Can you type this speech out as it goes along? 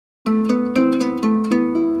Hi,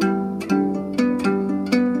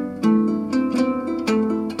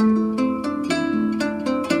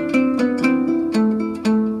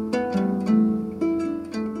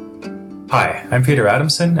 I'm Peter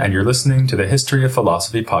Adamson, and you're listening to the History of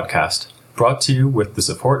Philosophy podcast, brought to you with the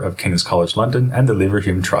support of King's College London and the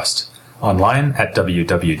Leverhulme Trust, online at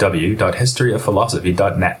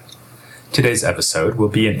www.historyofphilosophy.net. Today's episode will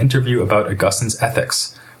be an interview about Augustine's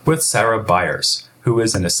ethics with Sarah Byers, who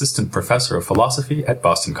is an assistant professor of philosophy at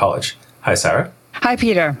Boston College. Hi, Sarah. Hi,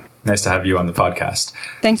 Peter. Nice to have you on the podcast.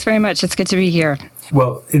 Thanks very much. It's good to be here.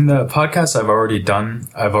 Well, in the podcast I've already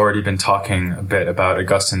been talking a bit about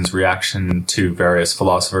Augustine's reaction to various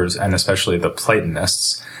philosophers and especially the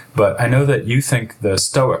Platonists. But I know that you think the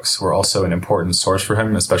Stoics were also an important source for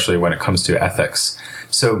him, especially when it comes to ethics.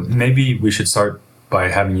 So maybe we should start by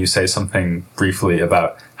having you say something briefly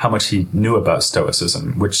about how much he knew about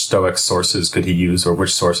Stoicism, which Stoic sources could he use, or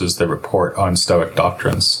which sources that report on Stoic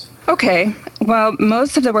doctrines. Okay. Well,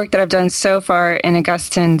 most of the work that I've done so far in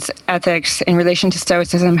Augustine's ethics in relation to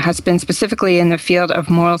Stoicism has been specifically in the field of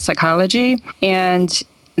moral psychology, and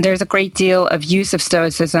there's a great deal of use of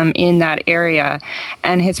Stoicism in that area.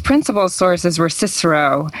 And his principal sources were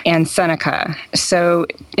Cicero and Seneca. So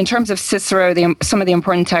in terms of Cicero, some of the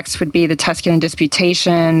important texts would be the Tusculan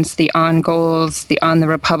Disputations, the On Goals, the On the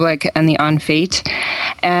Republic, and the On Fate.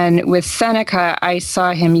 And with Seneca, I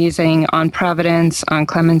saw him using On Providence, On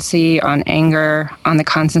Clemency, On Anger, On the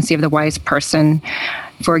Constancy of the Wise Person,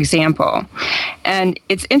 for example. And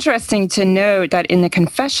it's interesting to note that in the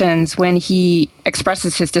Confessions, when he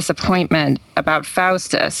expresses his disappointment about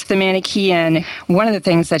Faustus, the Manichaean, one of the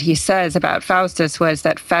things that he says about Faustus was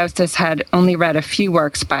that Faustus had only read a few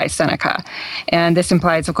works by Seneca. And this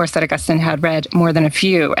implies, of course, that Augustine had read more than a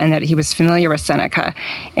few and that he was familiar with Seneca.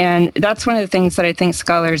 And that's one of the things that I think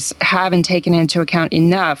scholars haven't taken into account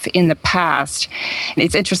enough in the past.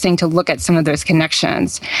 It's interesting to look at some of those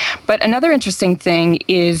connections. But another interesting thing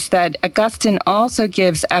is that Augustine also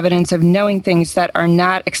gives evidence of knowing things that are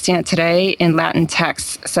not extant today in Latin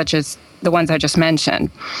texts, such as the ones I just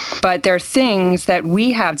mentioned. But there are things that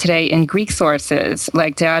we have today in Greek sources,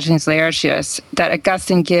 like Diogenes Laertius, that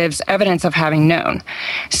Augustine gives evidence of having known.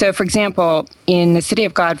 So, for example, in the City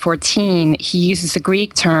of God 14, he uses the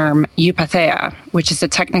Greek term eupatheia, which is a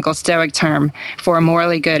technical Stoic term for a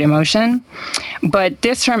morally good emotion. But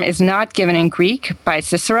this term is not given in Greek by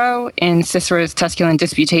Cicero in Cicero's Tusculan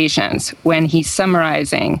Disputations, when he's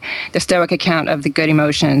summarizing the Stoic account of the good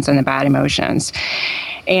emotions and the bad emotions.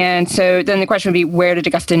 And so then the question would be, where did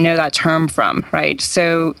Augustine know that term from, right?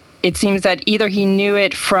 So it seems that either he knew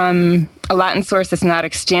it from a Latin source that's not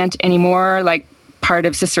extant anymore, like part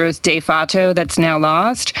of Cicero's De Fato that's now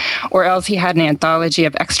lost, or else he had an anthology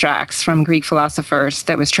of extracts from Greek philosophers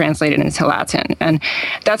that was translated into Latin. And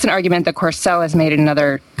that's an argument that Courcelle has made in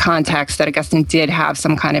another context, that Augustine did have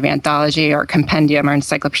some kind of anthology or compendium or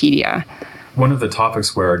encyclopedia. One of the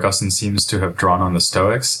topics where Augustine seems to have drawn on the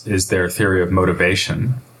Stoics is their theory of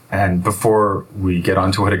motivation. And before we get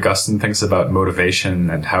on to what Augustine thinks about motivation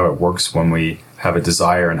and how it works when we have a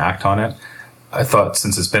desire and act on it, I thought,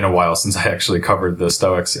 since it's been a while since I actually covered the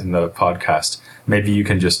Stoics in the podcast, maybe you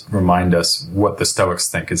can just remind us what the Stoics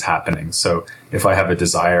think is happening. So if I have a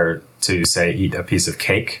desire to, say, eat a piece of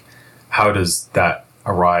cake, how does that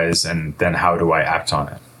arise, and then how do I act on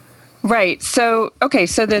it? Right. So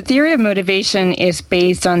the theory of motivation is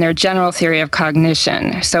based on their general theory of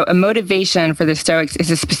cognition. So a motivation for the Stoics is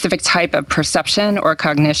a specific type of perception or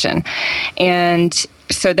cognition. And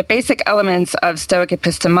so the basic elements of Stoic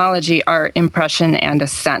epistemology are impression and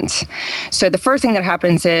assent. So the first thing that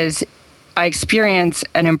happens is I experience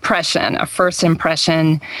an impression, a first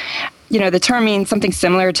impression. You know, the term means something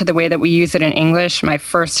similar to the way that we use it in English, my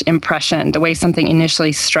first impression, the way something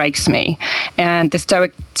initially strikes me. And the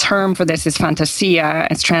Stoic term for this is fantasia.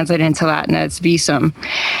 It's translated into Latin as visum.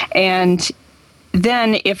 And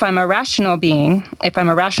then if I'm a rational being, if I'm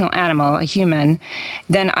a rational animal, a human,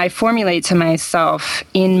 then I formulate to myself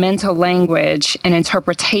in mental language an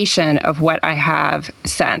interpretation of what I have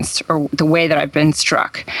sensed or the way that I've been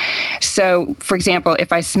struck. So, for example,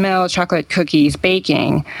 if I smell chocolate cookies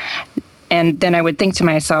baking, and then I would think to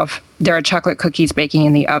myself, there are chocolate cookies baking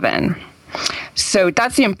in the oven. So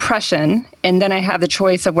that's the impression, and then I have the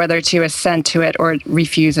choice of whether to assent to it or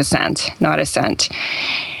refuse assent, not assent.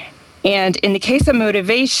 And in the case of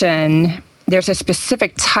motivation, there's a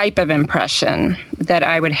specific type of impression that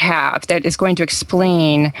I would have that is going to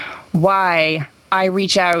explain why I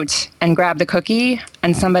reach out and grab the cookie,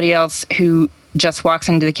 and somebody else who just walks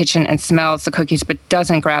into the kitchen and smells the cookies but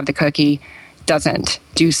doesn't grab the cookie doesn't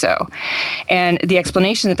do so. And the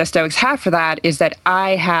explanation that the Stoics have for that is that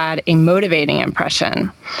I had a motivating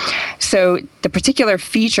impression. So the particular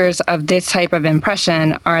features of this type of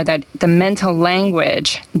impression are that the mental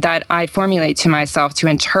language that I formulate to myself to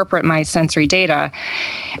interpret my sensory data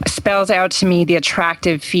spells out to me the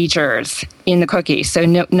attractive features in the cookie. So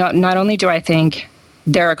not only do I think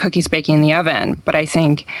there are cookies baking in the oven, but I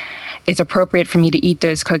think it's appropriate for me to eat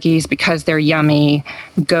those cookies because they're yummy.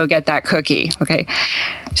 Go get that cookie. Okay.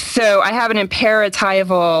 So I have an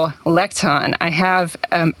imperatival lecton. I have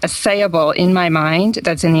a sayable in my mind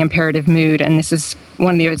that's in the imperative mood. And this is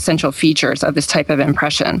one of the essential features of this type of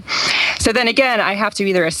impression. So then again, I have to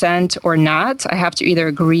either assent or not. I have to either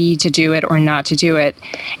agree to do it or not to do it.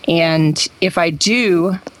 And if I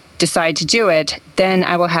do decide to do it, then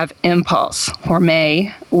I will have impulse,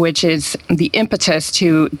 horme, which is the impetus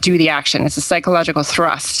to do the action. It's a psychological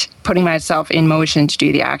thrust, putting myself in motion to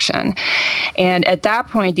do the action. And at that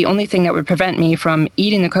point, the only thing that would prevent me from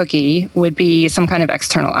eating the cookie would be some kind of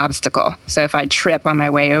external obstacle. So if I trip on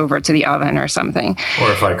my way over to the oven or something.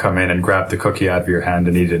 Or if I come in and grab the cookie out of your hand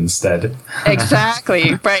and eat it instead.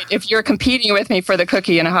 Exactly, right. If you're competing with me for the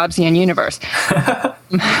cookie in a Hobbesian universe.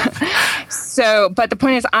 So, but the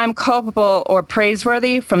point is, I'm culpable or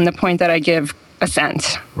praiseworthy from the point that I give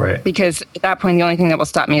assent. Right. Because at that point, the only thing that will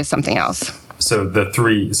stop me is something else. So the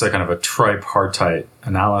three is kind of a tripartite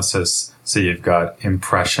analysis. So you've got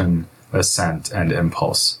impression, assent, and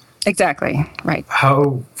impulse. Exactly. Right.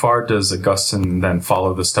 How far does Augustine then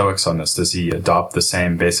follow the Stoics on this? Does he adopt the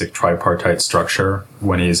same basic tripartite structure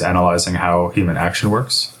when he's analyzing how human action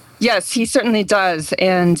works? Yes, he certainly does,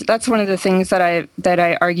 and that's one of the things that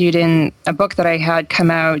I argued in a book that I had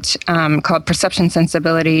come out called Perception,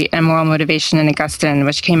 Sensibility, and Moral Motivation in Augustine,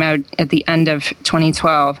 which came out at the end of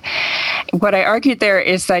 2012. What I argued there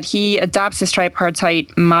is that he adopts this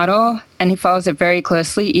tripartite model, and he follows it very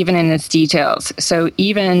closely, even in its details. So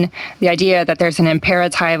even the idea that there's an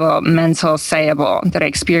imperatival mental sayable that I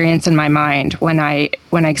experience in my mind when I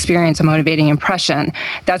experience a motivating impression,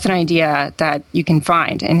 that's an idea that you can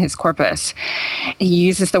find in his corpus. He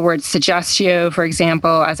uses the word suggestio, for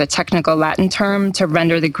example, as a technical Latin term to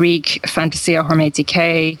render the Greek phantasia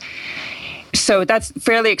hormetike. So that's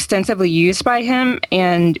fairly extensively used by him.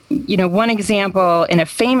 And, one example in a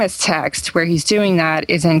famous text where he's doing that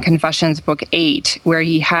is in Confessions, Book 8, where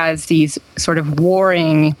he has these sort of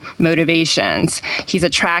warring motivations. He's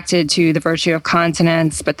attracted to the virtue of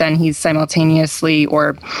continence, but then he's simultaneously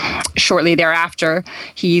or shortly thereafter,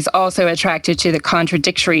 he's also attracted to the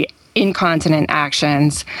contradictory incontinent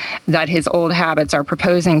actions that his old habits are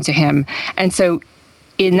proposing to him. And so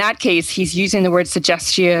in that case, he's using the word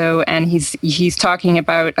suggestio, and he's talking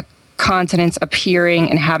about a continence appearing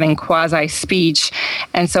and having quasi-speech.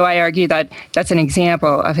 And so I argue that that's an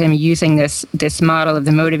example of him using this model of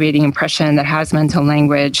the motivating impression that has mental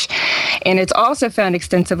language. And it's also found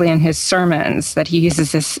extensively in his sermons that he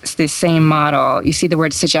uses this same model. You see the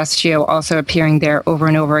word suggestio also appearing there over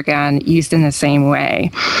and over again, used in the same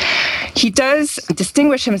way. He does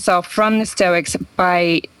distinguish himself from the Stoics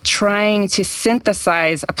by trying to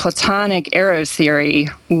synthesize a Platonic eros theory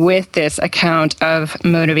with this account of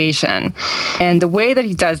motivation. And the way that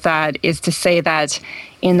he does that is to say that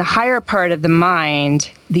in the higher part of the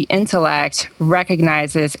mind, the intellect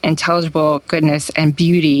recognizes intelligible goodness and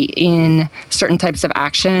beauty in certain types of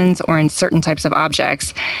actions or in certain types of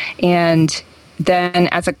objects. And then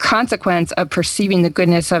as a consequence of perceiving the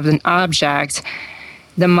goodness of an object,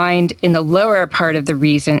 the mind in the lower part of the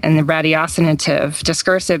reason, in the ratiocinative,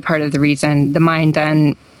 discursive part of the reason, the mind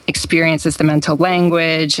then experiences the mental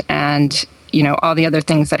language and all the other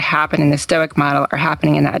things that happen in the Stoic model are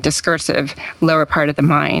happening in that discursive lower part of the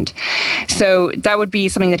mind. So that would be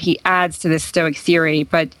something that he adds to this Stoic theory,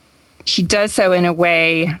 but he does so in a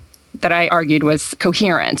way that I argued was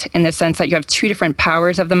coherent in the sense that you have two different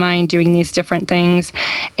powers of the mind doing these different things,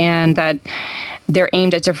 and that they're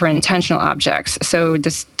aimed at different intentional objects. So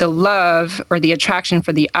the love or the attraction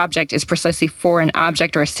for the object is precisely for an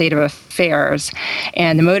object or a state of affairs.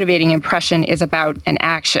 And the motivating impression is about an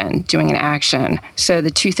action, doing an action. So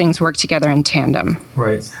the two things work together in tandem.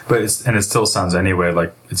 Right. But it still sounds anyway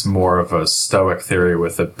like it's more of a Stoic theory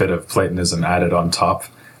with a bit of Platonism added on top,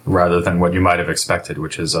 rather than what you might have expected,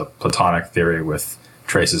 which is a Platonic theory with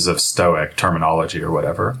traces of Stoic terminology or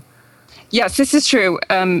whatever. Yes, this is true.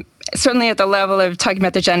 Certainly at the level of talking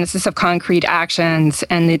about the genesis of concrete actions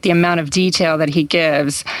and the amount of detail that he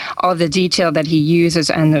gives, all the detail that he uses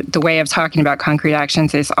and the way of talking about concrete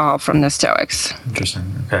actions is all from the Stoics. Interesting.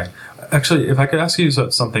 Okay. Actually, if I could ask you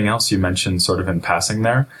something else you mentioned sort of in passing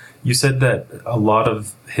there, you said that a lot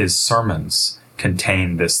of his sermons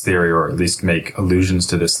contain this theory or at least make allusions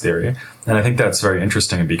to this theory. And I think that's very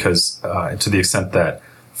interesting because to the extent that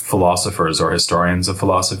philosophers or historians of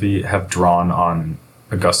philosophy have drawn on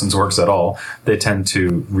Augustine's works at all, they tend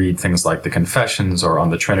to read things like the Confessions or On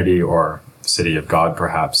the Trinity or City of God,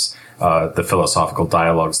 perhaps, the philosophical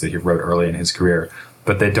dialogues that he wrote early in his career,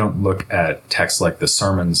 but they don't look at texts like the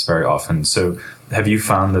Sermons very often. So have you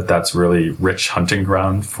found that that's really rich hunting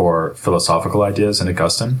ground for philosophical ideas in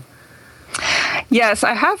Augustine? Yes,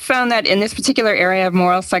 I have found that in this particular area of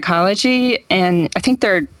moral psychology, and I think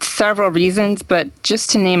there are several reasons, but just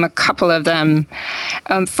to name a couple of them.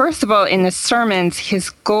 First of all, in the sermons, his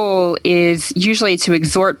goal is usually to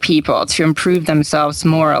exhort people to improve themselves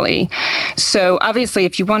morally. So obviously,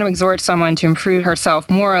 if you want to exhort someone to improve herself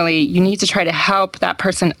morally, you need to try to help that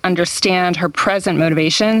person understand her present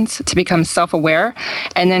motivations, to become self-aware,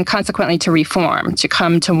 and then consequently to reform, to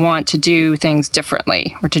come to want to do things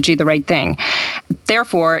differently or to do the right thing.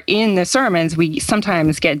 Therefore, in the sermons, we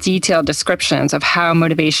sometimes get detailed descriptions of how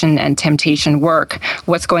motivation and temptation work,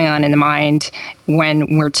 what's going on in the mind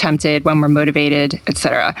when we're tempted, when we're motivated,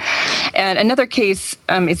 etc. And another case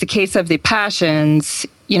is the case of the passions.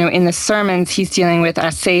 You know, in the sermons, he's dealing with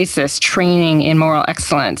ascesis, training in moral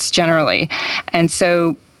excellence generally. And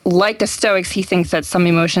so, like the Stoics, he thinks that some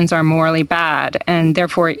emotions are morally bad, and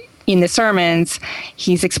therefore, in the sermons,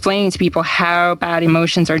 he's explaining to people how bad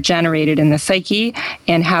emotions are generated in the psyche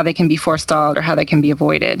and how they can be forestalled or how they can be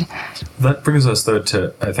avoided. That brings us, though,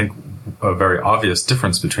 to, I think, a very obvious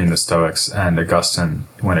difference between the Stoics and Augustine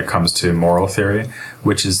when it comes to moral theory,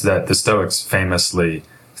 which is that the Stoics famously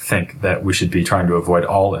think that we should be trying to avoid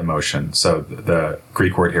all emotion. So the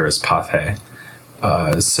Greek word here is pathe.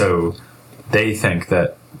 So they think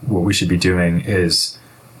that what we should be doing is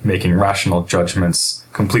making rational judgments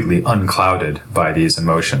completely unclouded by these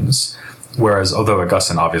emotions. Whereas, although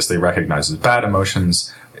Augustine obviously recognizes bad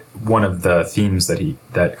emotions, one of the themes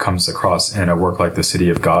that comes across in a work like The City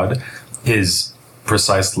of God is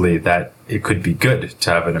precisely that it could be good to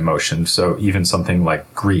have an emotion. So even something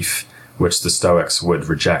like grief, which the Stoics would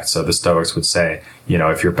reject. So the Stoics would say, you know,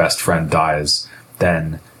 if your best friend dies,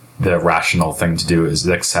 then the rational thing to do is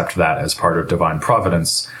accept that as part of divine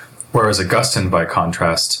providence. Whereas Augustine, by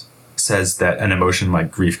contrast, says that an emotion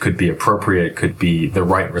like grief could be appropriate, could be the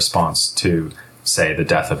right response to, say, the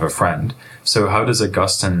death of a friend. So how does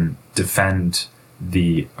Augustine defend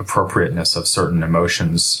the appropriateness of certain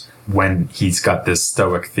emotions when he's got this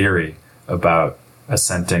Stoic theory about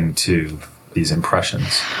assenting to these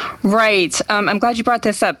impressions? Right. I'm glad you brought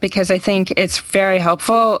this up because I think it's very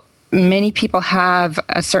helpful. Many people have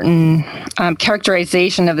a certain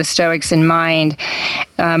characterization of the Stoics in mind,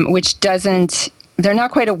 which they're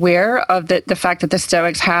not quite aware of the fact that the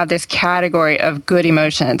Stoics have this category of good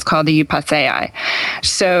emotions called the eupathei.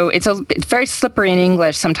 So it's very slippery in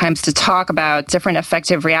English sometimes to talk about different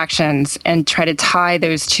affective reactions and try to tie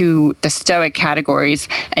those to the Stoic categories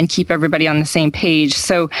and keep everybody on the same page.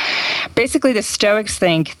 So basically the Stoics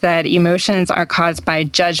think that emotions are caused by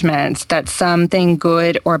judgments, that something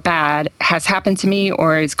good or bad has happened to me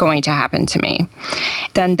or is going to happen to me.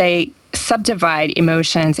 Then they subdivide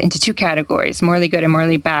emotions into two categories, morally good and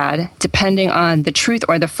morally bad, depending on the truth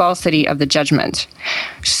or the falsity of the judgment.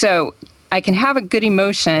 So I can have a good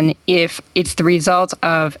emotion if it's the result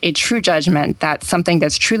of a true judgment that something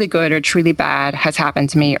that's truly good or truly bad has happened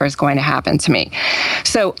to me or is going to happen to me.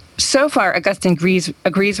 So far, Augustine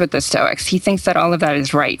agrees with the Stoics. He thinks that all of that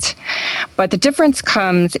is right. But the difference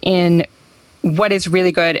comes in what is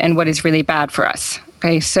really good and what is really bad for us.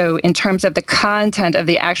 Okay, so in terms of the content of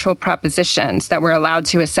the actual propositions that we're allowed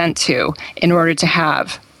to assent to in order to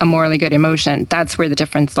have a morally good emotion, that's where the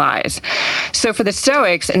difference lies. So for the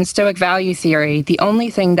Stoics and Stoic value theory, the only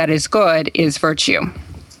thing that is good is virtue.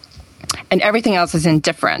 And everything else is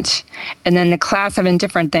indifferent. And then the class of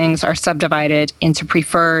indifferent things are subdivided into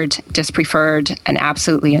preferred, dispreferred, and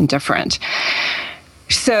absolutely indifferent.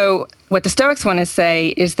 So what the Stoics want to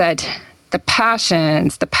say is that the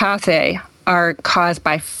passions, the pathe, are caused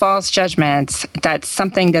by false judgments that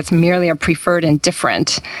something that's merely a preferred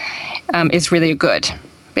indifferent is really a good,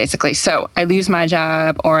 basically. So I lose my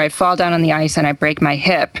job or I fall down on the ice and I break my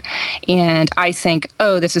hip and I think,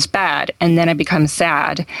 oh, this is bad. And then I become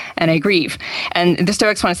sad and I grieve. And the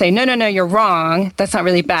Stoics want to say, no, you're wrong. That's not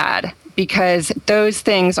really bad. Because those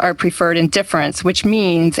things are preferred indifference, which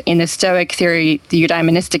means in the Stoic theory, the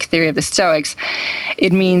eudaimonistic theory of the Stoics,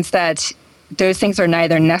 it means that those things are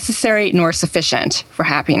neither necessary nor sufficient for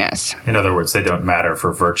happiness. In other words, they don't matter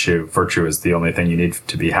for virtue. Virtue is the only thing you need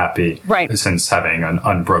to be happy. Right. Since having an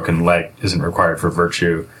unbroken leg isn't required for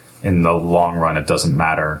virtue, in the long run, it doesn't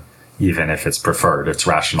matter, even if it's preferred. It's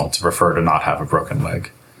rational to prefer to not have a broken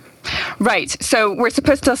leg. Right. So we're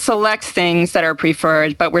supposed to select things that are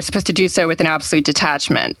preferred, but we're supposed to do so with an absolute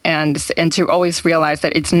detachment and to always realize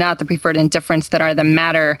that it's not the preferred indifference that are the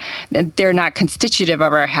matter. They're not constitutive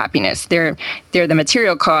of our happiness. They're the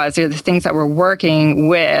material cause. They're the things that we're working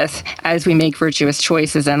with as we make virtuous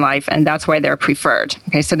choices in life, and that's why they're preferred.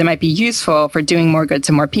 Okay, so they might be useful for doing more good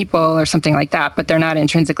to more people or something like that, but they're not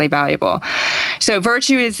intrinsically valuable. So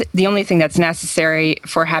virtue is the only thing that's necessary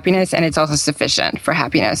for happiness, and it's also sufficient for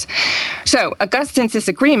happiness. So Augustine's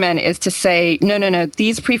disagreement is to say, no,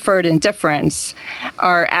 these preferred indifference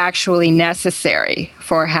are actually necessary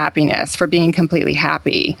for happiness, for being completely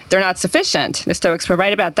happy. They're not sufficient. The Stoics were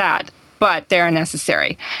right about that, but they are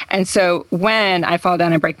necessary. And so when I fall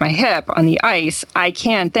down and break my hip on the ice, I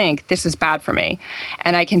can think this is bad for me,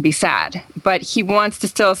 and I can be sad. But he wants to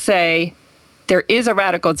still say, there is a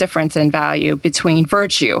radical difference in value between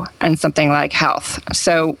virtue and something like health.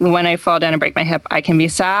 So when I fall down and break my hip, I can be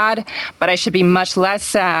sad, but I should be much less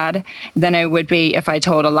sad than I would be if I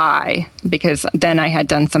told a lie, because then I had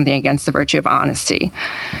done something against the virtue of honesty.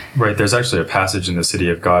 Right. There's actually a passage in the City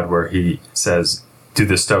of God where he says, do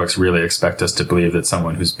the Stoics really expect us to believe that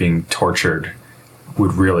someone who's being tortured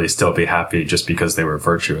would really still be happy just because they were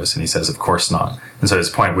virtuous? And he says, of course not. And so his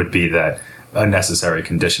point would be that a necessary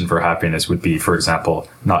condition for happiness would be, for example,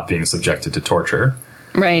 not being subjected to torture.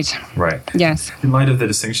 Right. Right. Yes. In light of the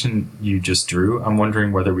distinction you just drew, I'm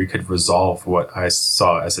wondering whether we could resolve what I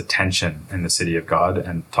saw as a tension in the City of God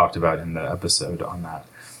and talked about in the episode on that.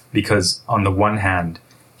 Because on the one hand,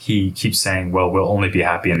 he keeps saying, well, we'll only be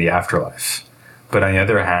happy in the afterlife. But on the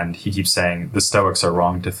other hand, he keeps saying the Stoics are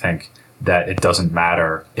wrong to think that it doesn't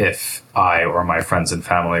matter if I or my friends and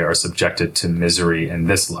family are subjected to misery in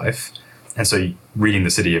this life. And so reading the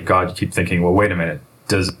City of God, you keep thinking, well, wait a minute,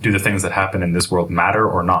 do the things that happen in this world matter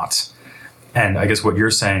or not? And I guess what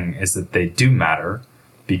you're saying is that they do matter,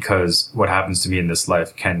 because what happens to me in this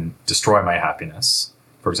life can destroy my happiness.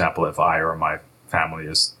 For example, if I or my family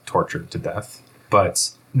is tortured to death.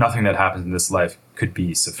 But nothing that happens in this life could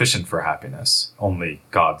be sufficient for happiness. Only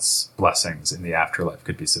God's blessings in the afterlife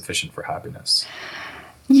could be sufficient for happiness.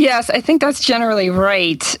 Yes, I think that's generally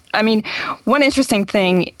right. I mean, one interesting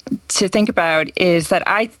thing to think about is that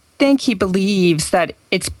I think he believes that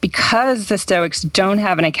it's because the Stoics don't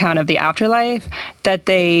have an account of the afterlife that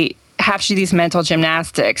they have to do these mental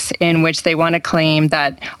gymnastics in which they want to claim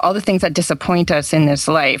that all the things that disappoint us in this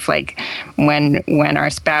life, like when our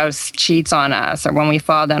spouse cheats on us, or when we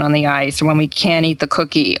fall down on the ice, or when we can't eat the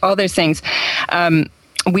cookie, all those things,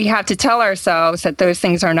 we have to tell ourselves that those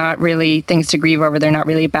things are not really things to grieve over. They're not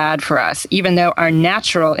really bad for us, even though our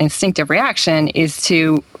natural instinctive reaction is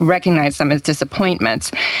to recognize them as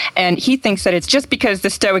disappointments. And he thinks that it's just because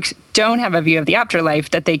the Stoics don't have a view of the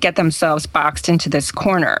afterlife that they get themselves boxed into this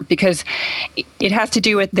corner, because it has to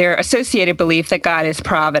do with their associated belief that God is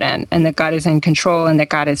provident and that God is in control and that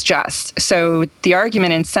God is just. So the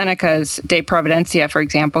argument in Seneca's De Providentia, for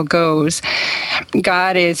example, goes,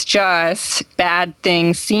 God is just, bad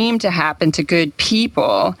things seem to happen to good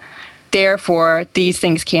people, therefore these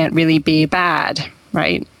things can't really be bad,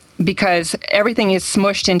 right? Because everything is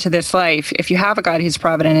smushed into this life. If you have a God who's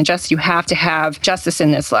provident and just, you have to have justice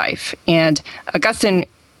in this life. And Augustine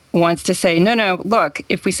wants to say, no, look,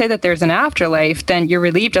 if we say that there's an afterlife, then you're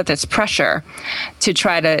relieved of this pressure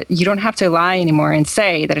to you don't have to lie anymore and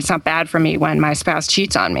say that it's not bad for me when my spouse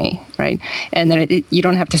cheats on me, right? And then you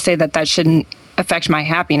don't have to say that shouldn't affect my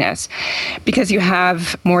happiness, because you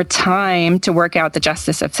have more time to work out the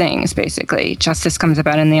justice of things, basically. Justice comes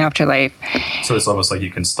about in the afterlife. So it's almost like you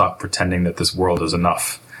can stop pretending that this world is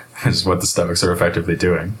enough, is what the Stoics are effectively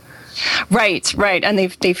doing. Right. And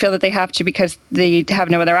they feel that they have to because they have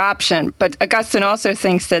no other option. But Augustine also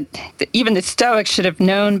thinks that even the Stoics should have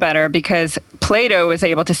known better, because Plato was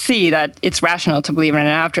able to see that it's rational to believe in an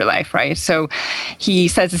afterlife, right? So he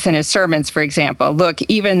says this in his sermons, for example. Look,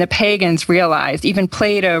 even the pagans realized, even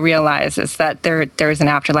Plato realizes that there is an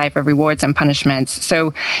afterlife of rewards and punishments.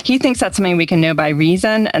 So he thinks that's something we can know by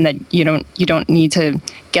reason, and that you don't need to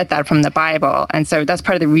get that from the Bible. And so that's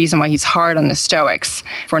part of the reason why he's hard on the Stoics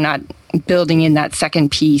for not building in that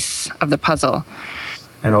second piece of the puzzle.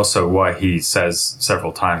 And also why he says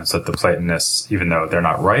several times that the Platonists, even though they're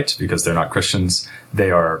not right because they're not Christians,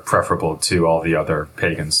 they are preferable to all the other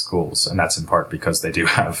pagan schools. And that's in part because they do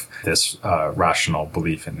have this rational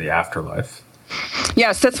belief in the afterlife.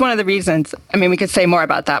 Yes, that's one of the reasons. I mean, we could say more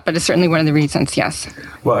about that, but it's certainly one of the reasons, yes.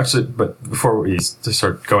 Well, actually, but before we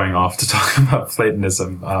start going off to talk about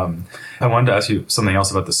Platonism, I wanted to ask you something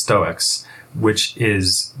else about the Stoics, which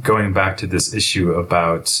is going back to this issue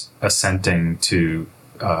about assenting to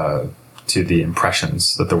to the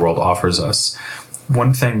impressions that the world offers us.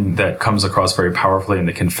 One thing that comes across very powerfully in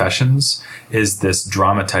the Confessions is this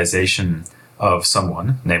dramatization of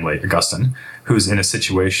someone, namely Augustine, who's in a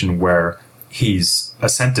situation where he's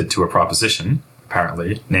assented to a proposition,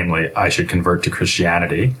 apparently, namely, I should convert to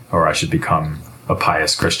Christianity or I should become a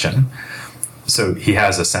pious Christian. So he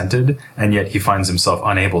has assented, and yet he finds himself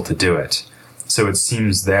unable to do it. So it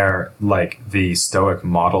seems there like the Stoic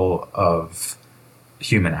model of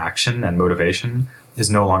human action and motivation is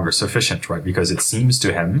no longer sufficient, right? Because it seems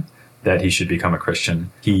to him that he should become a Christian.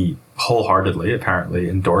 He wholeheartedly, apparently,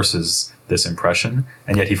 endorses this impression,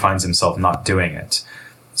 and yet he finds himself not doing it.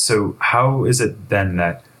 So how is it then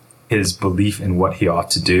that his belief in what he ought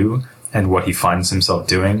to do and what he finds himself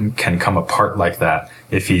doing can come apart like that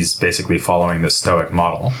if he's basically following the Stoic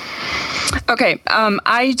model? Okay,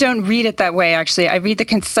 I don't read it that way, actually. I read the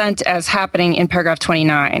consent as happening in paragraph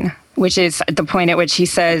 29, which is the point at which he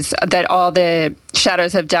says that all the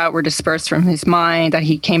shadows of doubt were dispersed from his mind, that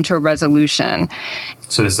he came to a resolution.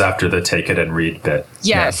 So this is after the take it and read bit.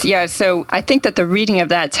 Yes. So I think that the reading of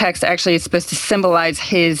that text actually is supposed to symbolize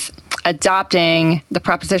his adopting the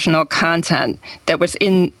propositional content that was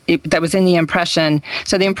in the impression.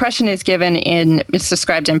 So the impression is it's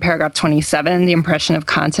described in paragraph 27, the impression of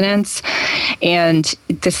continence, and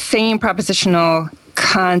the same propositional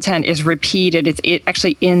content is repeated. It's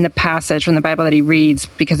actually in the passage from the Bible that he reads,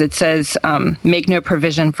 because it says, make no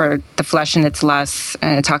provision for the flesh and its lusts.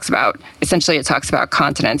 And it talks about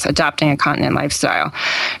continence, adopting a continent lifestyle.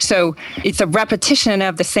 So it's a repetition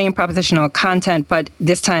of the same propositional content, but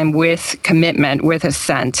this time with commitment, with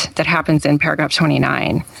assent, that happens in paragraph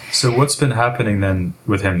 29. So what's been happening then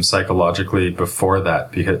with him psychologically before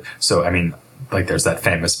that? Like there's that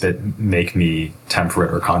famous bit, make me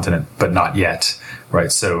temperate or continent, but not yet, right?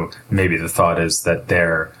 So maybe the thought is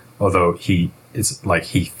that although it's like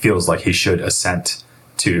he feels like he should assent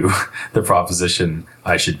to the proposition,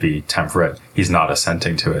 I should be temperate, he's not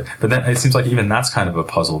assenting to it. But then it seems like even that's kind of a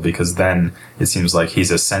puzzle, because then it seems like he's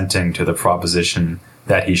assenting to the proposition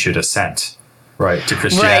that he should assent, right, to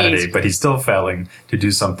Christianity, right, but he's still failing to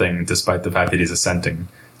do something despite the fact that he's assenting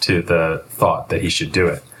to the thought that he should do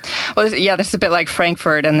it. Well, yeah, this is a bit like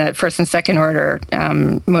Frankfurt and the first and second order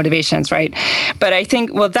motivations, right? But I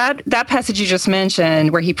think, that passage you just mentioned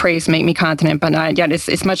where he prays, make me continent, but not yet,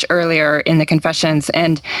 it's much earlier in the Confessions.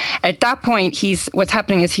 And at that point, what's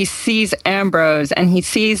happening is he sees Ambrose and he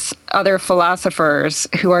sees other philosophers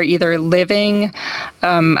who are either living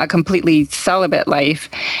a completely celibate life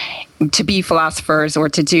to be philosophers or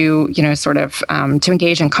to do, to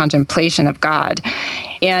engage in contemplation of God.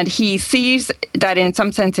 And he sees that in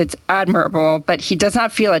some sense it's admirable, but he does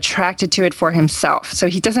not feel attracted to it for himself. So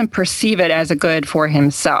he doesn't perceive it as a good for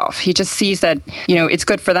himself. He just sees that, it's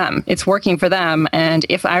good for them. It's working for them. And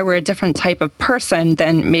if I were a different type of person,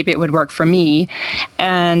 then maybe it would work for me.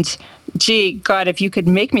 And gee, God, if you could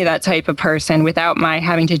make me that type of person without my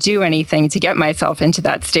having to do anything to get myself into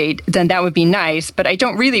that state, then that would be nice. But I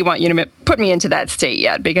don't really want you to put me into that state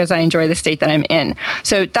yet, because I enjoy the state that I'm in.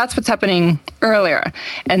 So that's what's happening earlier.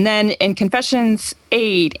 And then in Confessions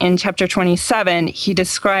 8, in chapter 27, he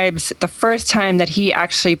describes the first time that he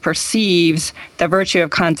actually perceives the virtue of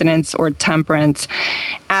continence or temperance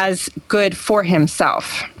as good for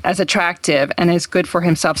himself, as attractive and as good for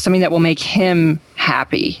himself, something that will make him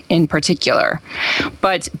happy in particular.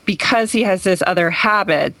 But because he has this other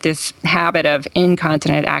habit, this habit of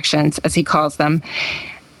incontinent actions, as he calls them,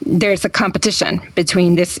 there's a competition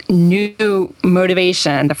between this new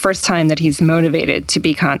motivation, the first time that he's motivated to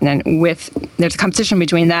be continent, there's a competition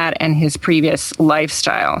between that and his previous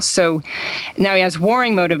lifestyle. So now he has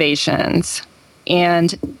warring motivations,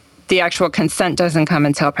 and the actual consent doesn't come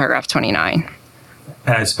until paragraph 29.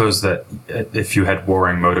 And I suppose that if you had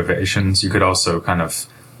warring motivations, you could also kind of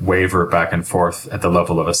waver back and forth at the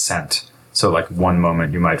level of assent. So like one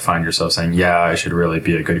moment you might find yourself saying, yeah, I should really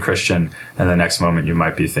be a good Christian. And the next moment you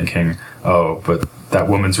might be thinking, oh, but that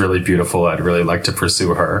woman's really beautiful. I'd really like to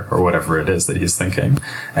pursue her, or whatever it is that he's thinking.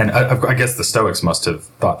 And I guess the Stoics must have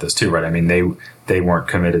thought this too, right? I mean, they weren't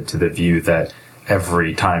committed to the view that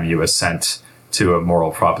every time you assent to a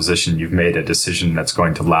moral proposition, you've made a decision that's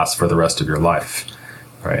going to last for the rest of your life,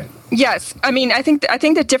 right? Yes. I mean, I think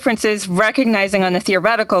the difference is recognizing on the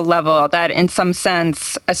theoretical level that in some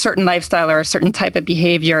sense, a certain lifestyle or a certain type of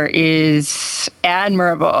behavior is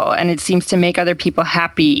admirable, and it seems to make other people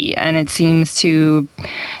happy, and it seems to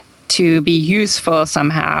be useful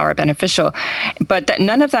somehow or beneficial. But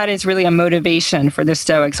none of that is really a motivation for the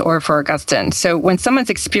Stoics or for Augustine. So when someone's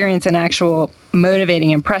experienced an actual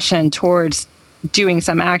motivating impression towards doing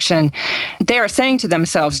some action, they are saying to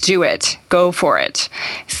themselves, do it, go for it.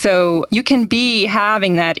 So you can be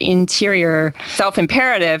having that interior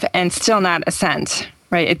self-imperative and still not assent.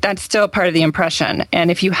 Right, that's still part of the impression.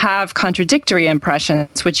 And if you have contradictory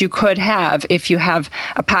impressions, which you could have if you have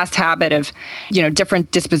a past habit of,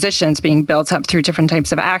 different dispositions being built up through different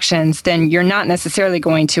types of actions, then you're not necessarily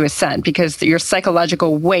going to assent because your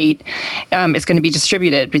psychological weight is going to be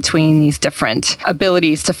distributed between these different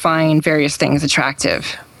abilities to find various things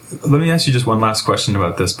attractive. Let me ask you just one last question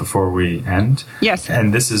about this before we end. Yes.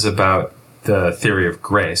 And this is about the theory of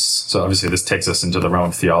grace. So obviously this takes us into the realm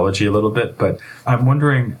of theology a little bit, but I'm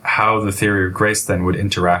wondering how the theory of grace then would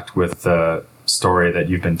interact with the story that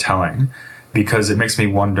you've been telling, because it makes me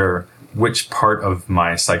wonder which part of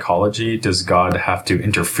my psychology does God have to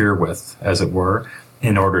interfere with, as it were,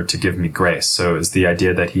 in order to give me grace. So is the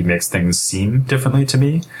idea that he makes things seem differently to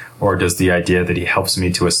me, or does the idea that he helps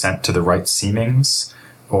me to assent to the right seemings,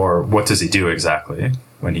 or what does he do exactly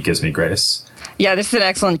when he gives me grace? Yeah, this is an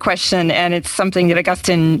excellent question, and it's something that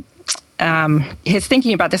Augustine, his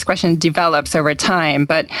thinking about this question develops over time.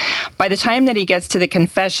 But by the time that he gets to the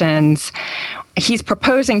Confessions, he's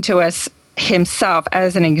proposing to us himself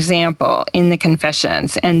as an example in the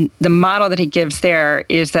Confessions. And the model that he gives there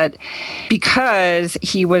is that because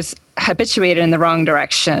he was habituated in the wrong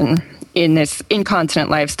direction, in this incontinent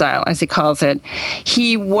lifestyle, as he calls it,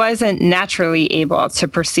 he wasn't naturally able to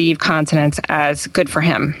perceive continence as good for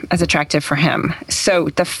him, as attractive for him. So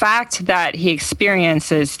the fact that he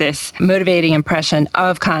experiences this motivating impression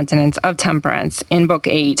of continence, of temperance in Book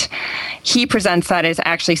 8, he presents that as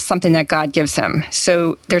actually something that God gives him.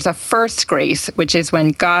 So there's a first grace, which is when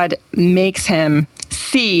God makes him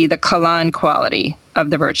see the kalan quality of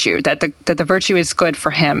the virtue, that the virtue is good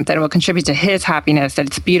for him, that it will contribute to his happiness, that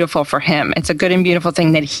it's beautiful for him. It's a good and beautiful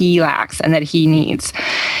thing that he lacks and that he needs.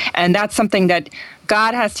 And that's something that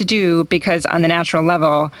God has to do because on the natural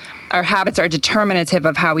level, our habits are determinative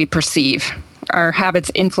of how we perceive. Our habits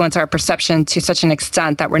influence our perception to such an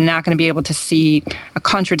extent that we're not going to be able to see a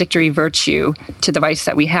contradictory virtue to the vice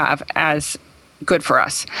that we have as good for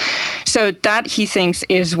us. So that, he thinks,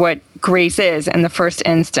 is what grace is in the first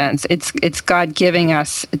instance. It's God giving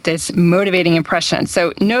us this motivating impression.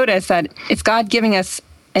 So notice that it's God giving us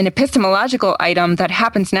an epistemological item that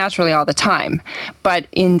happens naturally all the time. But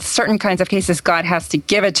in certain kinds of cases, God has to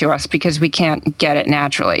give it to us because we can't get it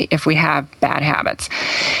naturally if we have bad habits.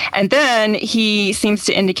 And then he seems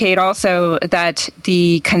to indicate also that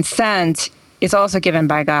the consent is also given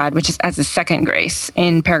by God, which is as a second grace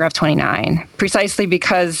in paragraph 29. Precisely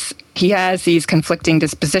because he has these conflicting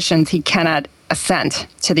dispositions, he cannot assent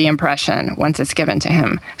to the impression once it's given to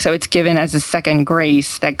him. So it's given as a second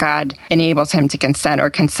grace that God enables him to consent,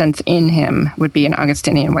 or consents in him would be an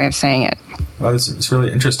Augustinian way of saying it. Well, it's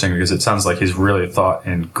really interesting because it sounds like he's really thought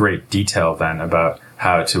in great detail then about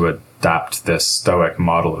how to adapt this Stoic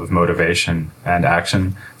model of motivation and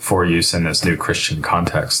action for use in this new Christian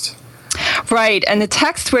context. Right. And the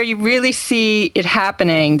text where you really see it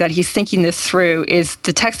happening, that he's thinking this through, is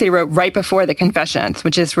the text that he wrote right before the Confessions,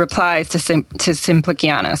 which is replies to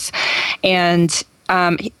Simplicianus. And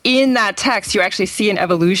in that text, you actually see an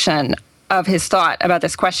evolution of his thought about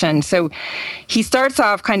this question. So he starts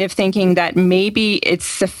off kind of thinking that maybe it's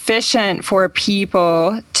sufficient for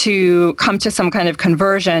people to come to some kind of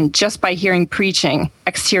conversion just by hearing preaching,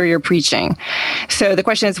 exterior preaching. So the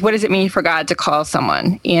question is, what does it mean for God to call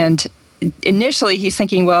someone? And initially he's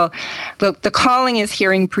thinking, well, the calling is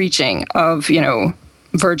hearing preaching of,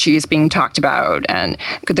 virtues being talked about and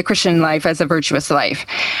the Christian life as a virtuous life.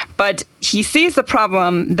 But he sees the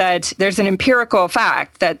problem that there's an empirical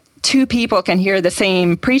fact that two people can hear the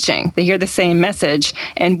same preaching. They hear the same message,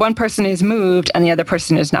 and one person is moved and the other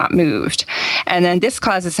person is not moved. And then this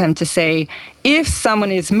causes him to say, if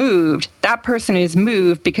someone is moved, that person is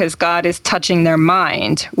moved because God is touching their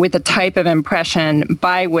mind with a type of impression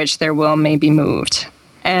by which their will may be moved.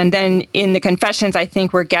 And then in the Confessions, I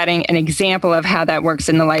think we're getting an example of how that works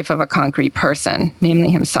in the life of a concrete person,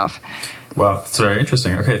 namely himself. Well, it's very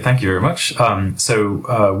interesting. Okay, thank you very much.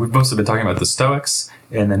 So we've mostly been talking about the Stoics.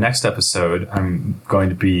 In the next episode, I'm going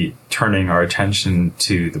to be turning our attention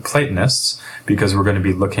to the Platonists, because we're going to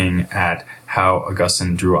be looking at how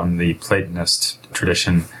Augustine drew on the Platonist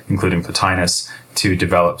tradition, including Plotinus, to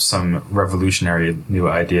develop some revolutionary new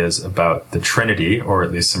ideas about the Trinity, or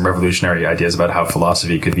at least some revolutionary ideas about how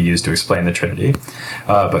philosophy could be used to explain the Trinity.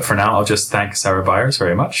 But for now, I'll just thank Sarah Byers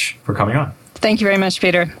very much for coming on. Thank you very much,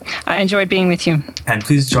 Peter. I enjoyed being with you. And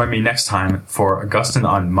please join me next time for Augustine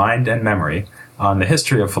on Mind and Memory, on the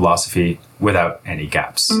history of philosophy without any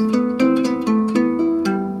gaps.